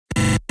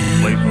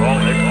place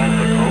all extra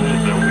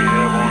patrols that we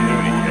have on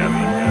duty,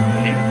 Captain.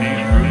 Keep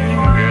these groups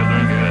from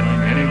gathering at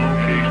any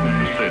location in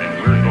the city.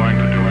 We're going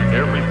to do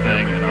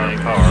everything in our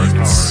power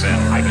to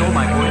prevent. I told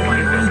my boys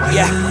to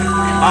get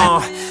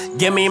this.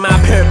 Give me my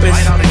purpose.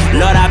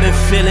 Lord, I've been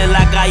feeling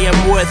like I am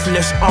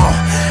worthless.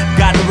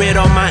 Got rid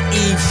on my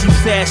Eve, she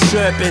fed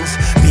serpents.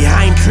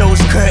 Behind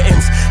closed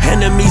curtains,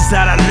 enemies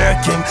that are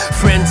lurking.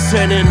 Friends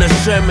turning to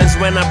sermons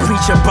when I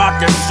preach about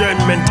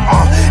discernment.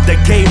 The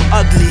game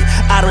ugly,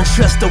 I don't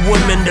trust a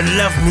woman to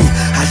love me.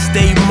 I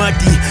stay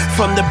muddy,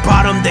 from the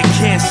bottom they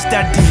can't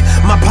study.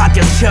 My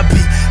pocket's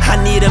chubby, I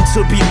need them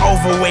to be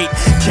overweight.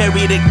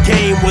 Carry the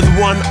game with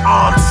one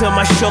arm till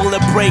my shoulder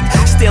break.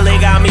 Still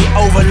they got me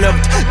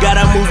overlooked.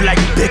 Gotta move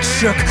like Big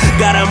Shook,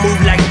 gotta move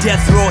like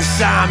Death Row.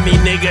 Sign me,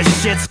 nigga,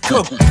 shit's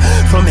cooked.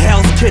 From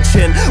Hell's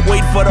Kitchen,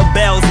 wait for the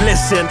bells,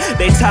 listen,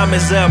 they time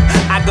is up.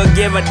 I could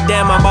give a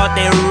damn about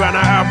they runner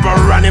up or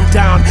run him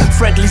down.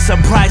 Frankly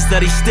surprised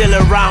that he's still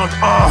around.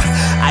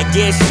 I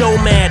get so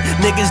mad,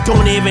 niggas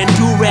don't even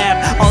do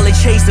rap. All they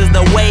chase is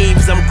the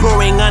waves, I'm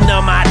growing under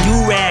my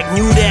do-rag.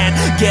 Knew that,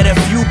 get a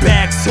few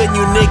bags, turn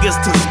you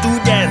niggas to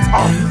students.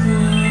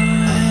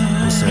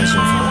 I'm searching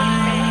for,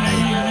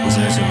 I'm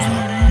searching for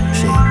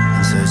shit.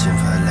 I'm searching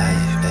for life,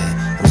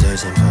 I'm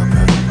searching for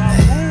purpose,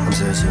 I'm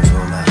searching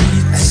for my,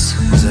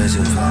 I'm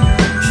searching for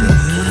shit.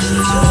 I'm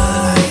searching for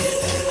life.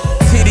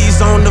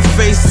 Titties on the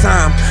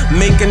FaceTime,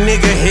 make a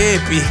nigga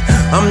happy.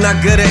 I'm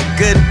not good at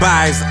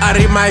goodbyes, I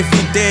my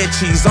feed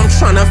cheese. I'm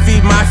tryna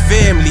feed my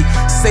family,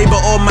 Saber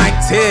or my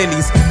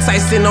tailies.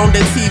 Tyson on the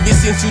TV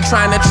since you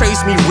tryna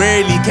trace me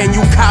rarely. Can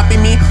you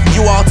copy me?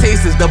 You all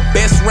tastes the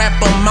best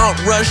rapper Mount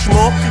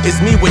Rushmore is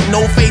me with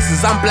no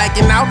faces. I'm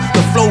blacking out,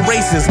 the flow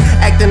races,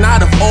 acting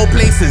out of all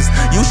places.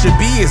 You should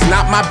be, it's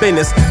not my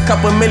business.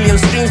 Couple million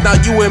streams, now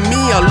you and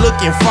me are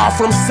looking far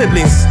from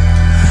siblings.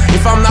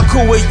 If I'm not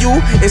cool with you,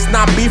 it's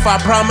not beef, I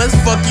promise.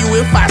 Fuck you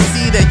if I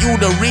see that you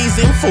the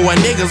reason for a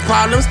nigga's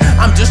problems.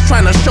 I'm just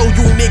trying to show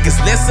you niggas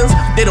lessons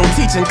they don't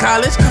teach in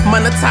college.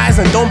 Monetize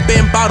and don't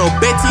bend bottle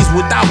Betty's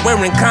without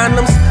wearing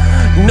condoms.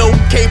 No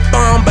cape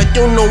on, but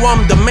you know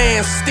I'm the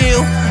man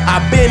still.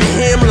 I've been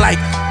him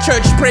like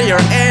church prayer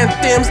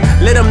anthems.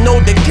 Let them know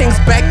the king's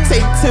back.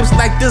 Take tips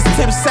like this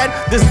tip set.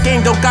 This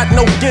game don't got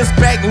no gifts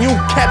back. New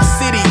Cap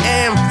City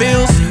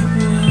anvils.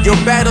 Your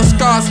battle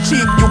scars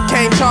cheap, you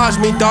can't charge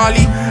me,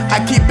 dolly.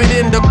 I keep it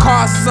in the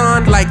car,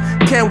 son, like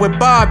Ken with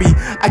Bobby.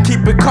 I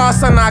keep it car,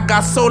 son, I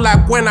got soul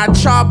like when I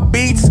chop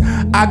beats.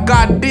 I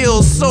got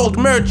deals, sold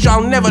merch,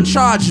 y'all never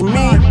charge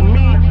me.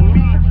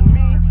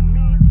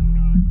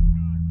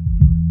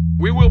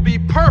 We will be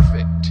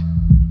perfect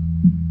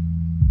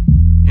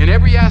in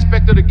every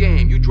aspect of the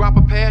game. You drop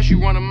a pass, you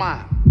run a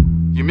mile.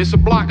 You miss a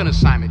blocking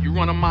assignment, you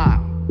run a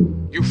mile.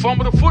 You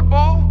fumble the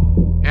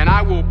football, and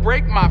I will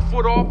break my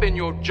foot off in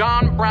your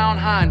John Brown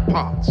hind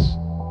parts.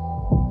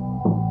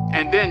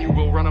 And then you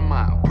will run a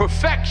mile.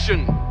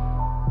 Perfection.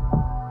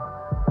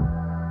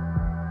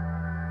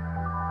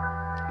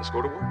 Let's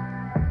go to work.